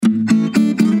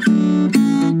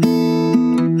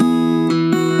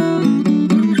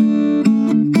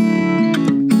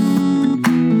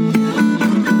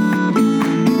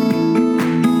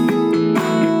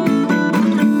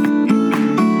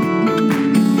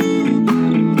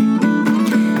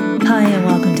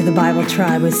the Bible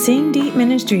Tribe with Seeing Deep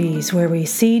Ministries, where we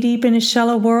see deep in a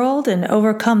shallow world and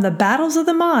overcome the battles of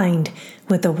the mind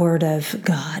with the Word of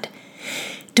God.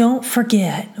 Don't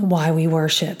forget why we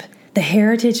worship. The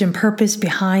heritage and purpose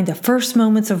behind the first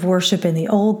moments of worship in the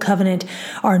Old Covenant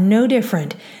are no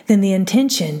different than the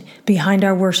intention behind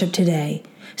our worship today,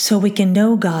 so we can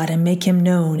know God and make Him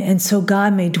known, and so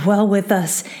God may dwell with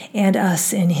us and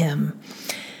us in Him.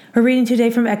 We're reading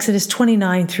today from Exodus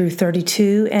 29 through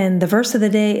 32, and the verse of the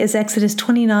day is Exodus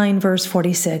 29, verse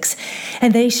 46.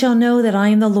 And they shall know that I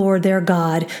am the Lord their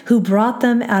God, who brought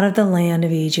them out of the land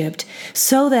of Egypt,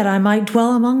 so that I might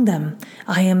dwell among them.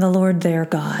 I am the Lord their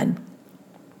God.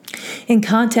 In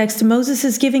context, Moses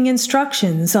is giving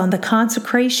instructions on the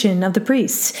consecration of the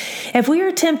priests. If we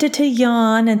are tempted to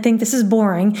yawn and think this is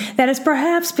boring, that is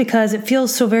perhaps because it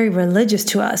feels so very religious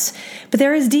to us. But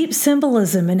there is deep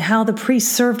symbolism in how the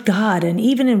priests served God and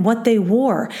even in what they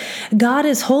wore. God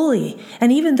is holy,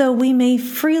 and even though we may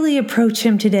freely approach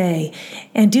Him today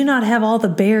and do not have all the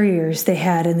barriers they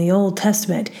had in the Old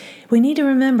Testament, we need to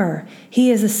remember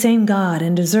He is the same God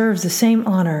and deserves the same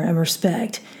honor and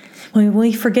respect. When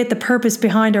we forget the purpose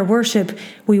behind our worship,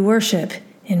 we worship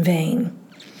in vain.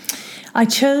 I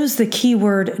chose the key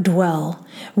word dwell,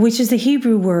 which is the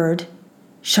Hebrew word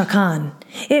shakan.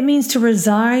 It means to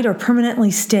reside or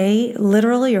permanently stay,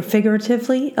 literally or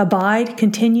figuratively, abide,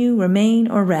 continue,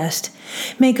 remain, or rest.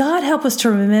 May God help us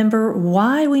to remember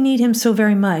why we need Him so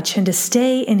very much and to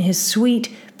stay in His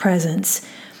sweet presence.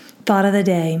 Thought of the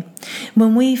day: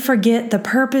 when we forget the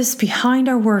purpose behind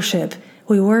our worship,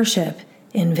 we worship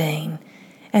in vain.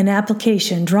 An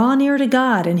application: draw near to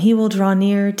God and He will draw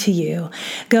near to you.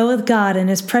 Go with God and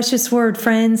His precious word,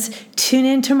 friends. Tune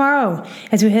in tomorrow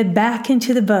as we head back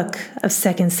into the book of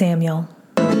 2 Samuel.